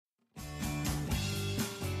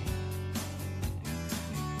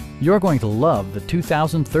You're going to love the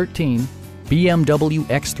 2013 BMW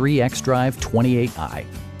X3 xDrive28i.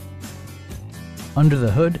 Under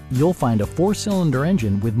the hood, you'll find a 4-cylinder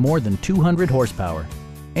engine with more than 200 horsepower.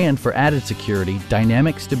 And for added security,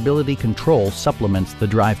 dynamic stability control supplements the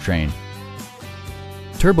drivetrain.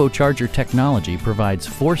 Turbocharger technology provides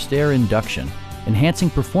forced air induction,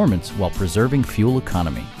 enhancing performance while preserving fuel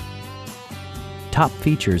economy. Top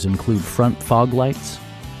features include front fog lights,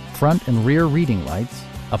 front and rear reading lights,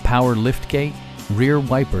 a power liftgate, rear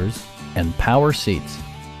wipers, and power seats.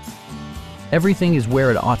 Everything is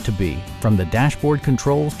where it ought to be, from the dashboard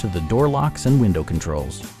controls to the door locks and window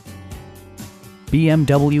controls.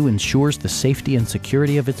 BMW ensures the safety and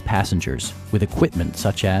security of its passengers with equipment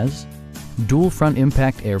such as dual front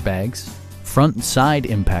impact airbags, front and side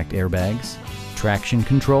impact airbags, traction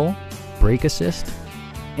control, brake assist,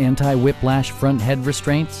 anti-whiplash front head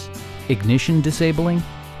restraints, ignition disabling,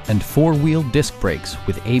 and 4-wheel disc brakes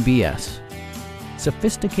with ABS.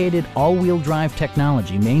 Sophisticated all-wheel drive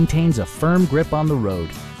technology maintains a firm grip on the road.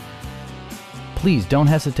 Please don't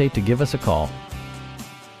hesitate to give us a call.